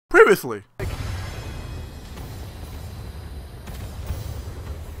Previously.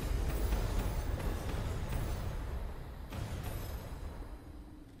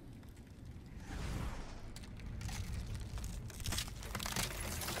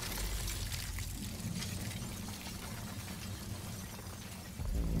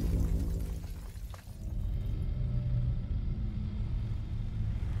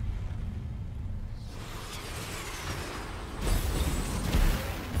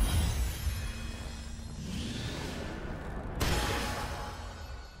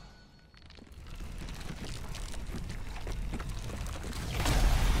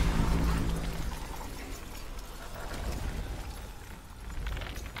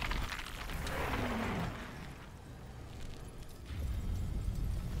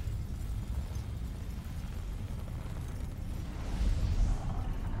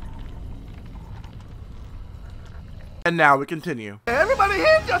 And now we continue. Hey everybody,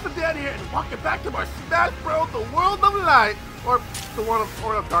 here's Justin Dan here, and welcome back to my Smash Bros. The World of Light, or the World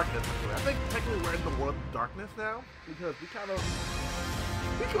of Darkness. Actually, I think technically we're in the World of Darkness now because we kind of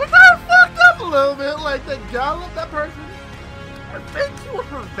fucked up a little bit. Like that person. I think you were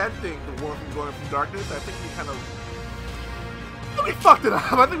preventing the world from going from darkness. I think we fucked it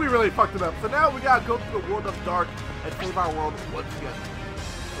up. I think we really fucked it up. So now we gotta go to the World of Dark and save our world once again.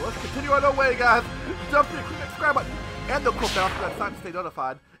 So let's continue on our way, guys. Jump to the subscribe button and the cool bell so that's time to stay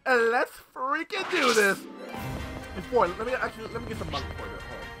notified. And let's freaking do this. Before, let me get some money before this.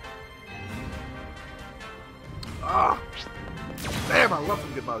 Ah, damn! I love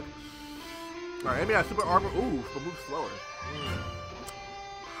some good bugs. All right, Amy has super armor. Ooh, but move slower.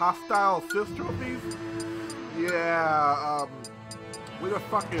 Hostile Sith trophies. Yeah. Where the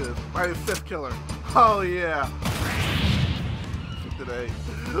fuck is my Sith killer? Oh yeah. Today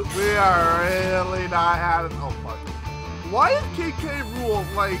we are really not having. Oh fuck. Why is KK rules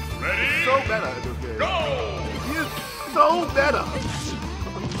like so meta in this game? Go! He is so meta.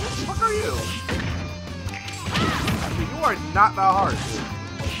 What the fuck are you? I mean, you are not that hard, dude.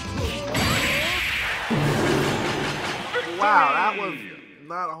 Wow, that was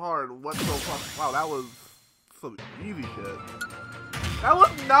not hard whatsoever. Wow, that was some easy shit. That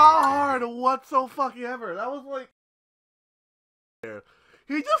was not hard whatsoever. That was like.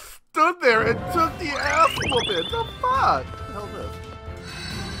 He just stood there and took the ass whooping. The fuck? What the hell is this?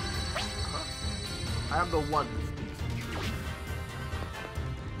 Huh? I am the one who speaks the truth.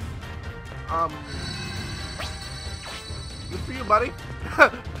 Good for you, buddy.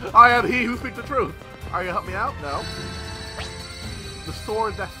 I am he who speaks the truth. Are you gonna help me out? No. The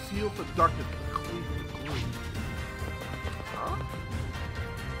sword that seals the darkness can cleave the gloom. Huh?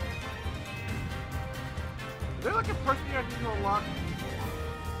 Is there like a person here I need to unlock?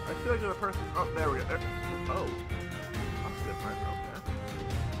 I feel like there's a person. Oh, there we go. There. Oh. That's different. Okay.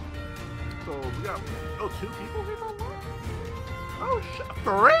 So we got. Oh, 2 people here to unlock? Oh, shit.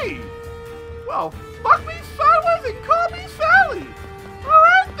 3! Well, fuck me sideways and call me Sally!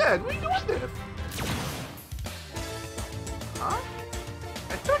 Alright then, we doing this! Huh?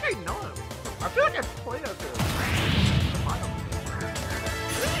 I feel like I know him. I feel like I've played as him.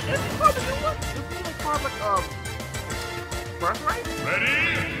 Is he part of the new one? Is he like part of Birthright? Ready?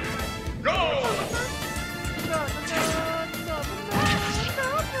 Go!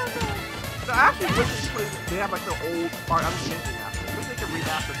 So I actually wish they have like the old part. I'm changing that. I wish they could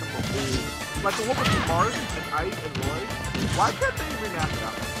remaster some of the old, like the one with Mars and Ice and Roy. Why can't they remaster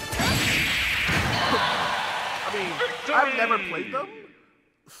that one? I mean, I've never played them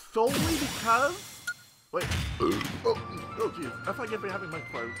solely because. Wait. Oh jeez. That's what I get for having mug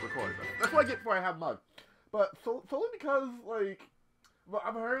before I record. That's what I get before I have mug. But solely because, like, well,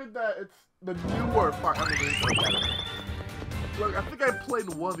 I've heard that it's the newer part of the game better. Look, I think I played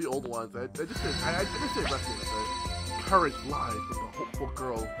one of the old ones. I just did wrestling with it. Courage lies with the hopeful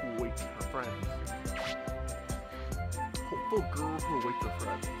girl who awaits her friends. Hopeful girl who awaits her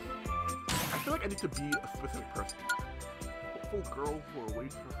friends. I feel like I need to be a specific person. Hopeful girl who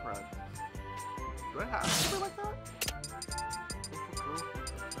awaits her friends. Do I have something like that? Hopeful girl who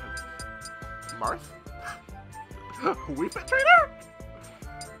awaits her friends. Mars? Wii Fit Trainer?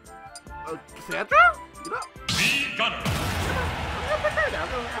 Cassandra? You know? The Gunner.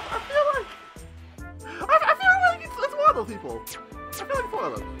 I feel like it's one of those people. I feel like it's one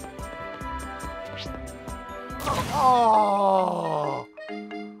of them.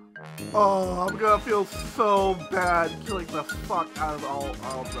 Oh, I'm gonna feel so bad killing the fuck out of all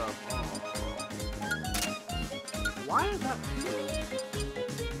of them. Oh. Why is that too?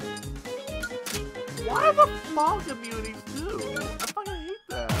 Why are the fog immunities too? I fucking hate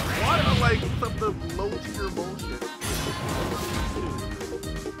that. Why are like some of the low tier bullshit?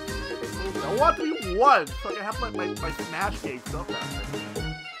 I want to be one, so I can have my smash game stuff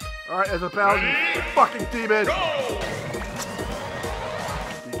happening. Alright, Isabelle, you fucking demon!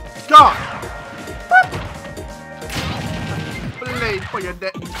 God! Blade for your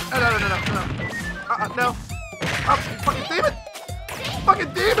neck. No. No. Oh, you fucking demon!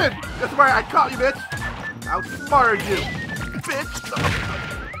 Fucking demon! That's right, I caught you, bitch! Outsmarted you, bitch!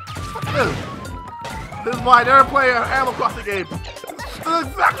 Fuck this. This is why I never play an Animal Crossing game. This is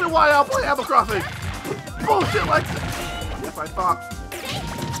exactly why I'll play Animal Crossing. Bullshit like this. Yes, I thought.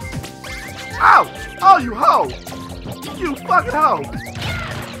 Ow! Oh, you hoe! You fucking hoe!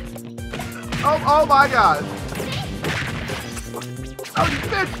 Oh my god! Oh, you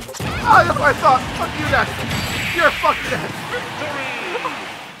bitch! Oh, that's what I thought! Fuck you next! You're fucking dead!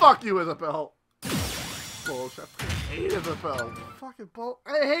 Fuck you, Isabelle! Bullshit. I hate Isabelle. Fucking bull.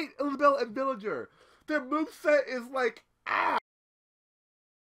 I hate Isabelle and Villager. Their moveset is like ass.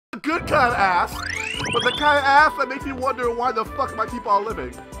 A good kind of ass, but the kind of ass that makes you wonder why the fuck my people are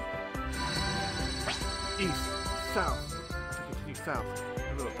living. East, south. Continue south.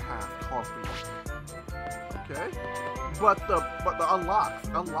 A little path, coffee. Okay. But the unlocks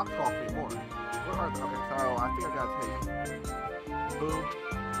cost me more. What are they? Okay, so I think I gotta take boom.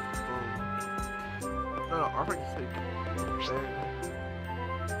 No, I think just take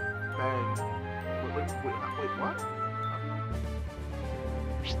bang. Wait, what?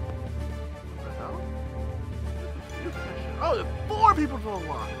 What the hell? Oh, there's 4 people to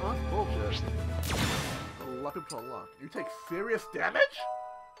unlock. Oh, that's bullshit. 11 people to unlock. You take serious damage?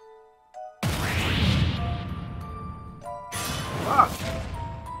 Fuck.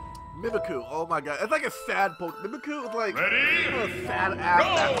 Mimikyu, oh my god. It's like a sad Pokemon. Mimikyu is like a sad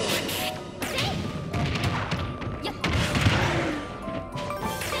ass.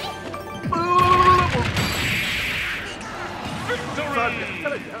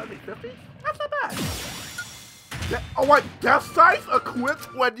 That's not bad. Oh, what? Death size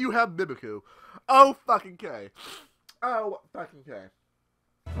equipped when you have Mimikyu. Oh, fucking K. Oh, fucking K.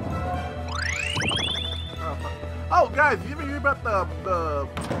 Oh, guys, you ever hear about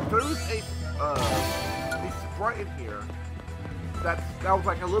there's a sprite in here that was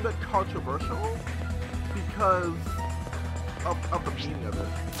like a little bit controversial because of the meaning of it.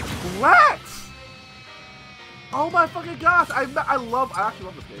 What? Oh my fucking gosh! I actually love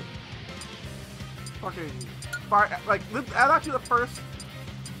this game. Fucking fire! Like that's actually the first,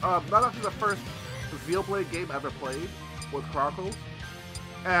 not actually the first Xenoblade game I ever played was Chronicles,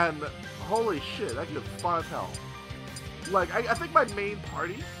 and holy shit, that game is fun as hell. Like I think my main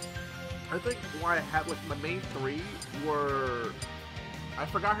party, I think why I had like my main 3 were, I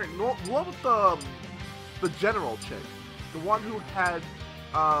forgot her. One was the general chick, the one who had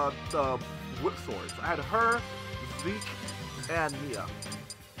the whip swords. I had her, Zeke, and Mia.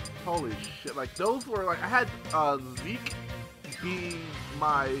 Holy shit, like those were like, I had Zeke be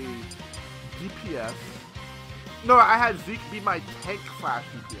my DPS. No, I had Zeke be my tank /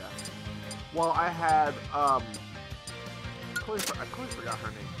 DPS. While I had, I totally forgot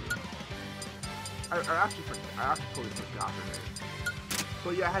her name too. I actually totally forgot her name. So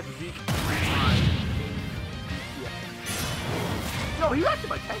yeah, I had Zeke be my DPS. No, he was actually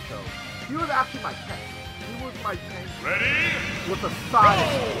my tank though. He was actually my tank. He was my tank. Ready? With a side.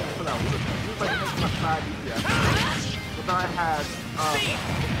 So no, he was my tank with my side DPS. But then I had,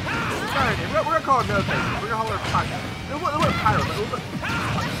 we're gonna call it military. We're gonna call her Pyro. It wasn't Pyro, but it was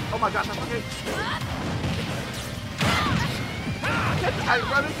oh my gosh, that's okay. I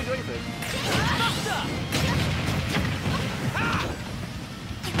really can do anything.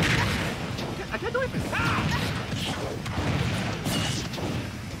 I can't do anything.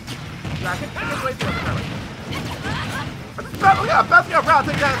 Yeah, I can't do anything. Oh yeah, best me around,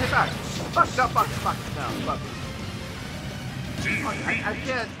 take that, take back. Fuck, no, fuck, no, fuck. I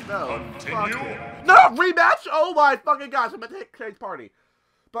can't, no. No, rematch? Oh my fucking gosh, I'm gonna take Shane's party.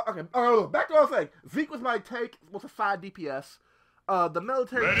 But, okay, back to what I was saying. Zeke was my tank with a side DPS. The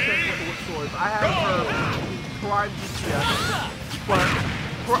military chick with the whip swords, I had her prime DPS. But,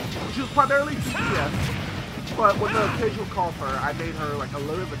 she was primarily DPS. But when the occasional call for her, I made her like a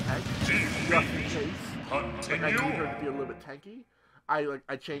little bit of a tank. Just in case. Like, I need her to be a little bit tanky.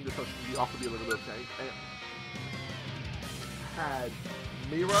 I changed it so she could also be a little bit of tank. And had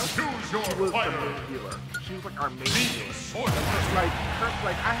Mira, she was the main healer. She was like our main healer.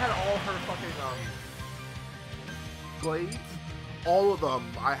 Like I had all her fucking blades, all of them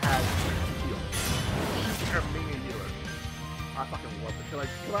I had to heal. She was our main healer. I fucking love it. Like,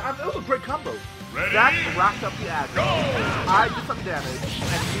 it was a great combo. That racked up the aggro. I did some damage,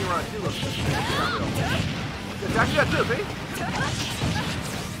 and Mira healed us. It's actually that too, see?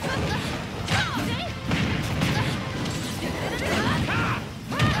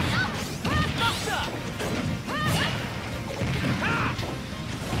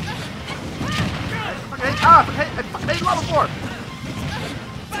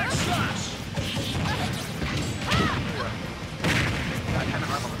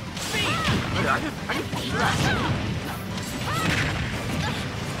 I can do that.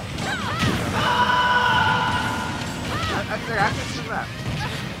 I can do that.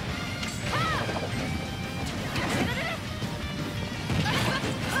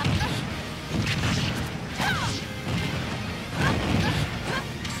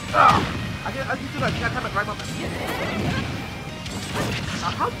 I can do that. You gotta time it right moment.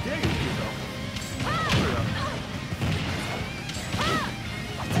 How dare you do so?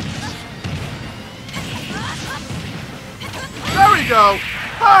 There we go!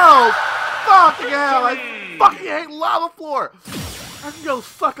 Oh! Fucking hell! I fucking hate lava floor! I can go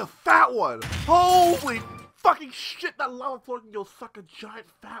suck a fat one! Holy fucking shit! That lava floor can go suck a giant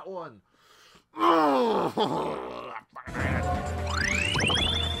fat one! Huh?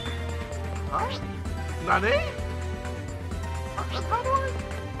 Nani? How do I?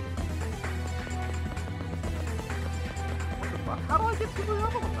 What the fuck? How do I get to the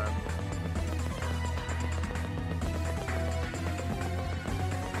other one then?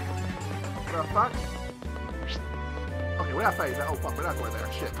 The fuck? Okay, we're not fighting that. Oh fuck, we're not going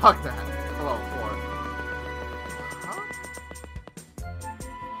there. Shit, fuck that. Hello, 4. Huh?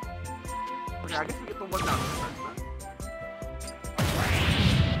 Okay, I guess we get the one down first, huh?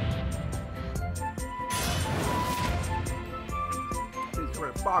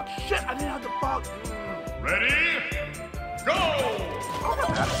 Bog. Shit, I didn't have the bog. Ready? Go! Oh, not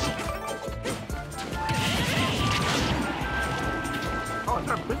bad. Oh, it's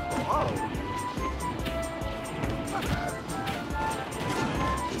our pistol. Oh. Not bad.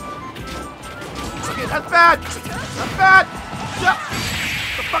 Okay, that's bad. That's bad. Yep.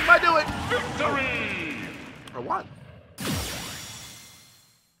 What the fuck am I doing? Victory! I won.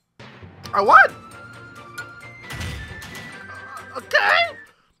 I won. Okay.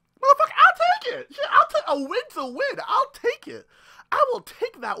 Motherfucker, I'll take it! Shit, I'll take a win's a win! I'll take it! I will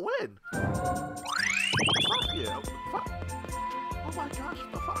take that win! Fuck you! Fuck. Oh my gosh!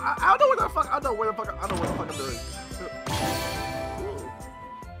 The fuck? I don't know what the fuck. I don't know what the fuck I'm doing. Ooh.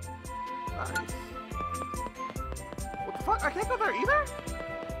 Nice. What the fuck? I can't go there either?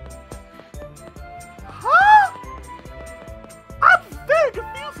 Huh? I'm very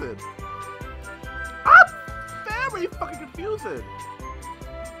confused. I'm very fucking confused.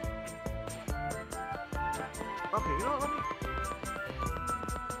 Okay, you know what, let me...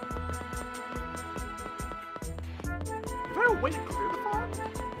 Is there a way to clear the farm?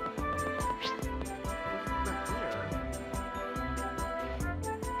 Not clear.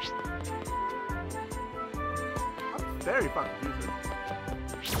 I'm very fucking confused.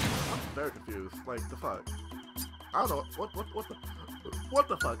 I'm very confused. Like, the fuck? I don't know, what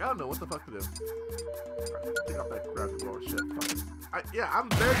the fuck? I don't know what the fuck to do. Alright, pick up that grab the lower shit. I'm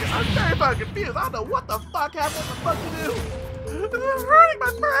very fucking confused. I don't know what the fuck happened. What the fuck to do? This is hurting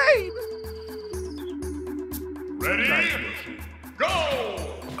my brain. Ready? Go!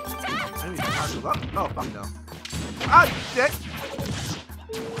 I need to tackle up. Oh fuck no. Ah shit.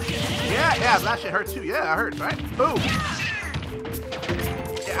 Yeah, that shit hurts too. Yeah, it hurts, right? Boom.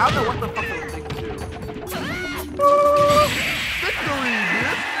 Yeah, I don't know what the fuck those things do. Victory,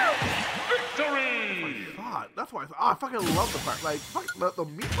 bitch! Victory! God, that's why I fucking love the part. Like, fuck, the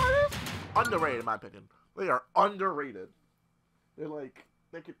meat fighters, underrated in my opinion. They are underrated. They're like,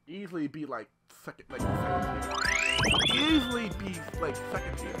 they could easily be like second tier. Easily be like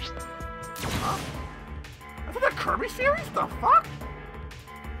second tier. Huh? I think that Kirby series? The fuck?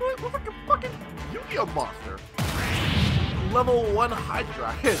 It looks like a fucking Yu-Gi-Oh monster. Level 1 Hydra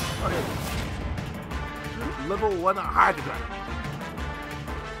Dragon. Okay. Level 1 Hydra Dragon.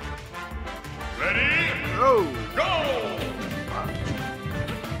 Ready? Oh. Go!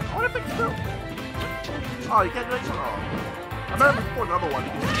 I wonder if it's still... Oh, you can't do it? Oh. I remember before another one.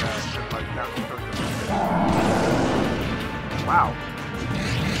 Like, wow.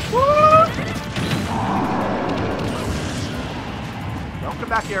 Woo! Don't come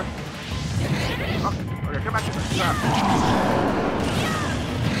back here. Okay, come back here.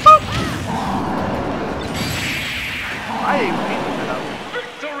 I didn't even mean to pick that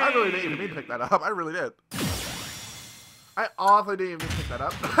up. I really didn't even mean to pick that up. I really did. I honestly didn't even pick that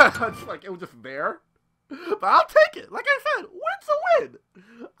up. It's like, it was just there. But I'll take it. Like I said, win's a win.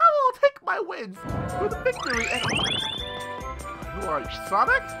 I will take my wins with victory and honor. Who are you?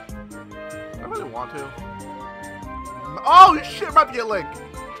 Sonic? I really want to. Oh shit, I'm about to get Link.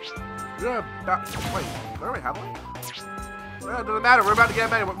 You're about to... Wait, where do we have Link? Well, it doesn't matter, we're about to get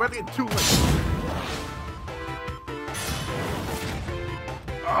many. We're about to get 2 Links.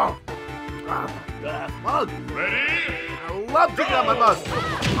 Oh! Mug! Ready? I love picking up my mug!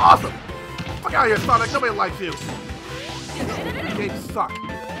 Awesome! Fuck out of here, Sonic! Nobody likes you! You games suck.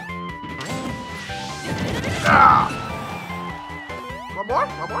 Ah! One more?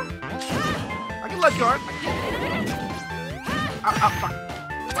 I can ledge guard. Fuck.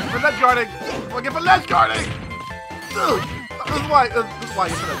 For ledge guarding. Looking for ledge guarding. Ugh. This is why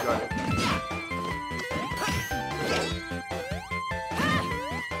you're for ledge guarding.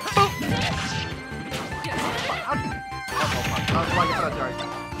 That's why you're for ledge guarding.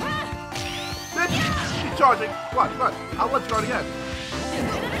 Bitch! Keep charging. Come on. I'll ledge guard again.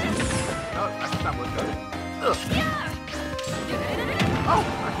 No, I can stop ledge guarding. Ugh. Oh,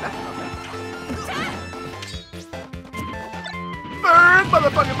 that's not bad. Burn,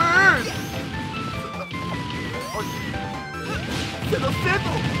 motherfucking burn! Sizzle,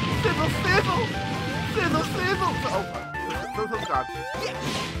 sizzle! Sizzle, sizzle! Sizzle, sizzle! Oh, sizzle, God.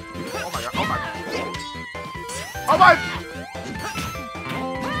 Oh my God, oh my God. Oh my!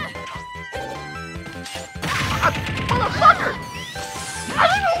 Motherfucker! I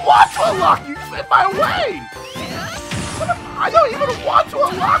didn't even want to unlock you! You're in my way! I don't even want to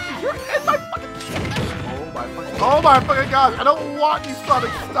unlock you! You're in my fucking... Oh my fucking God! I don't want you,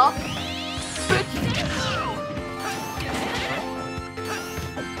 Sonic! Stop! Bitch!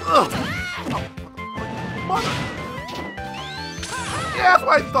 Ugh! Mother! Yeah, that's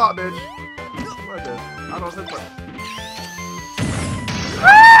what I thought, bitch! What is this? I don't know if it's what...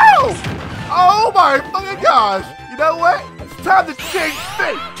 Ow! Oh my fucking gosh! You know what? It's time to change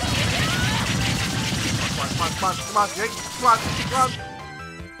fate! Come on, Jake. Come on.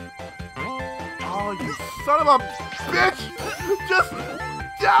 Oh, you son of a bitch! Just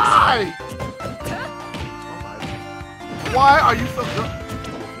die! Oh my. Why are you so good?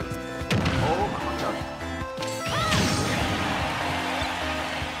 Oh my God.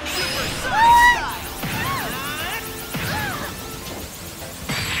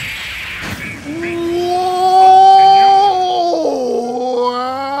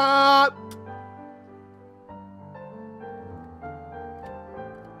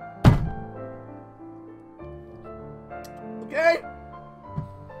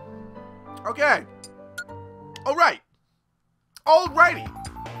 Okay. Alright. Alrighty.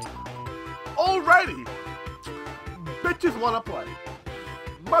 Bitches wanna play.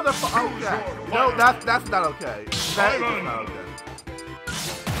 Motherfucker. Okay. No, that's not okay. That is just not okay.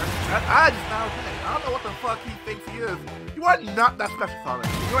 That's just not okay. I don't know what the fuck he thinks he is. You are not that special, Sonic.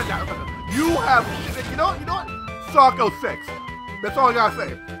 You are not special. You have shit. You know what? Sarko 6. That's all I gotta say.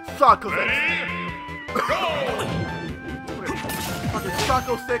 Sarko 6. Fucking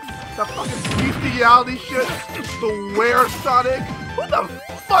Sarko 6, the fucking bestiality shit, the wear Sonic. Who the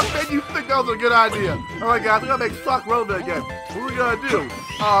fuck made you think that was a good idea? Alright guys, we're gonna make Sonic relevant again. What are we gonna do?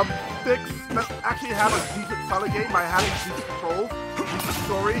 Let's actually have a decent Sonic game by having decent controls, decent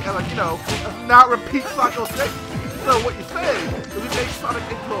story, and like, you know, let's not repeat Sarko 6. So what you're saying is we make Sonic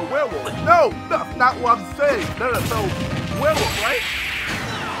into a werewolf. No, that's not what I'm saying. No, so werewolf, right?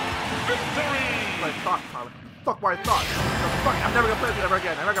 Like, fuck, Sonic. Fuck what I thought. No, fuck, I'm never gonna play this ever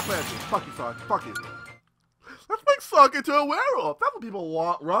again. I'm never gonna play this. Fuck you, Sonic. Fuck you. Let's make Sonic into a werewolf. That's what people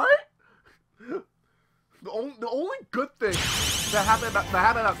want, right? The only good thing that happened about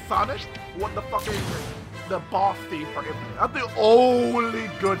Sonic was the boss theme fucking. That's the only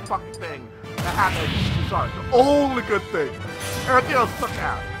good fucking thing that happened to Sonic. The only good thing. Everything else sucked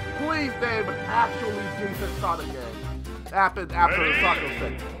ass. Please name an actually decent Sonic game. Happened after the Sarko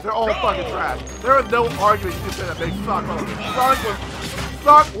 6. They're all fucking trash. There is no argument you can say that makes Sonic relevant.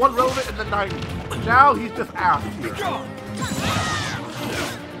 Sonic was relevant in the 90s. Now he's just ass here.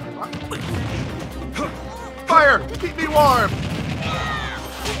 Fire! Keep me warm!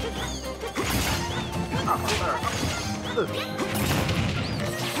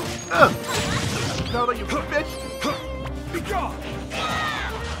 No, you bitch! Be gone!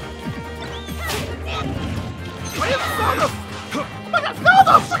 Wait, stop him! Oh my God,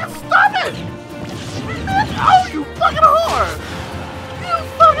 no, fucking stop it! Oh, you fucking whore! You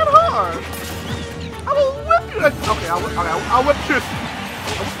fucking whore! I will whip you! Okay, I'll whip you. I'll whip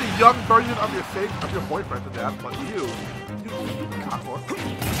the young version of your boyfriend to death, but you cock whore.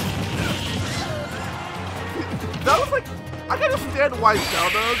 That was like, I can understand why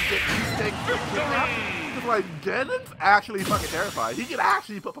Zelda gets kidnapped. Because like, Ganon's actually fucking terrified. He can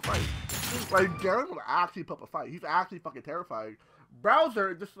actually put up a fight. Like, Ganon will actually put up a fight. He's actually fucking terrifying.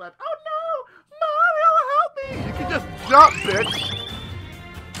 Bowser just like, oh no, Mario, help me! You can just jump, bitch!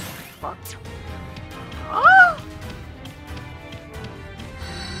 Fuck. Ah!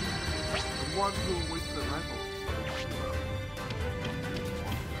 The one who wasted the rifle.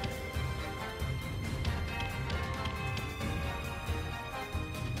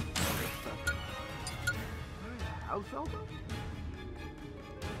 House Zelda?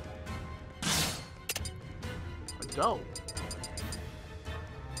 don't.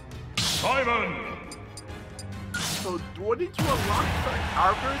 Simon! So do I need to unlock certain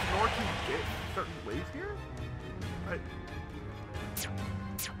characters in order to get certain ways here? I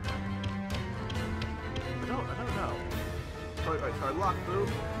don't know. So I lock boom,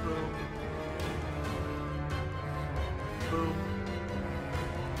 boom, boom.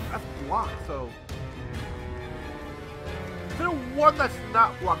 That's blocked, so is there one that's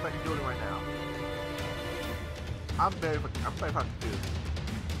not blocked I can do it right now? I'm very fucking confused.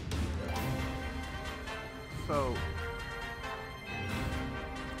 So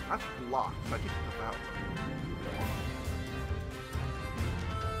that's blocked, so I can get this out.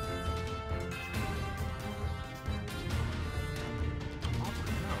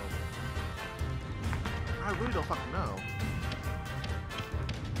 I really don't fucking know.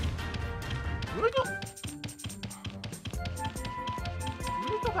 Really go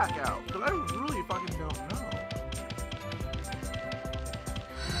back out, because I really fucking don't know.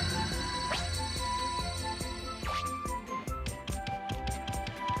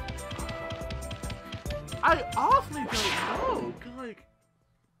 I honestly don't know, cause like,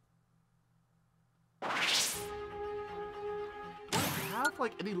 do I have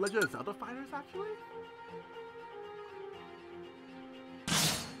like any Legend of Zelda fighters actually?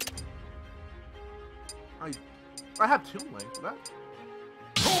 I have Toon Link, that.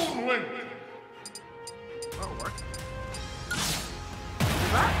 Toon Link! That'll work.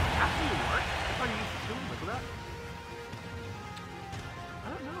 Does that actually work? If I use Toon Link, will that? I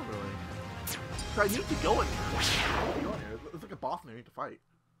don't know really. So I need to go in here. There's like a boss in there I need to fight.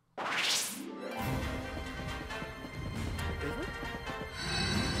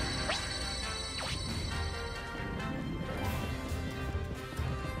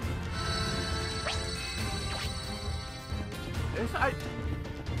 Is it?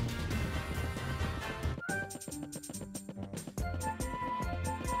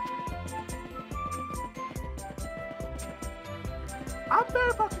 I'm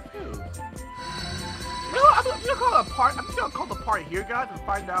very fucking confused. You know what? I'm just gonna call the part here, guys, and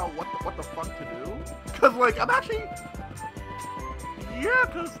find out what the fuck to do. Cause like I'm actually, yeah,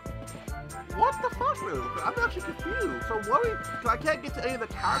 cause what the fuck, really? I'm actually confused. So what? Cause I can't get to any of the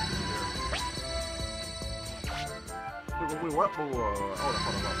characters here. Wait, what? Hold on.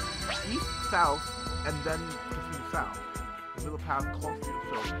 East, south, and then continue south. The middle path close to you.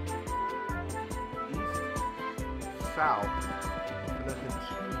 So east, south, and then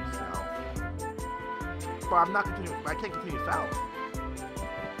continue south. But I'm not continuing. I can't continue south.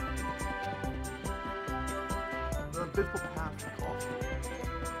 The invisible path is close to you.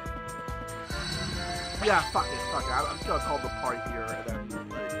 Yeah, fuck it. I'm just gonna call the party here and then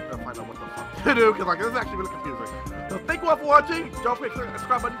like, find out what the fuck to do, because like this is actually really confusing. So thank you all for watching. Don't forget to click the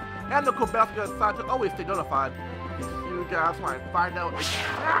subscribe button and the cool bell to always stay notified. You guys want to find out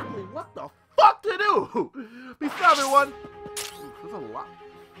exactly what the fuck to do. Peace out, everyone. There's a lot.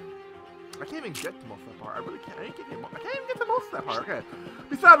 I can't even get to most of that part. I really can't. I can't even get to most of that part. Okay.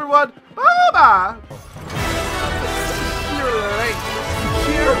 Peace out, everyone. Bye bye.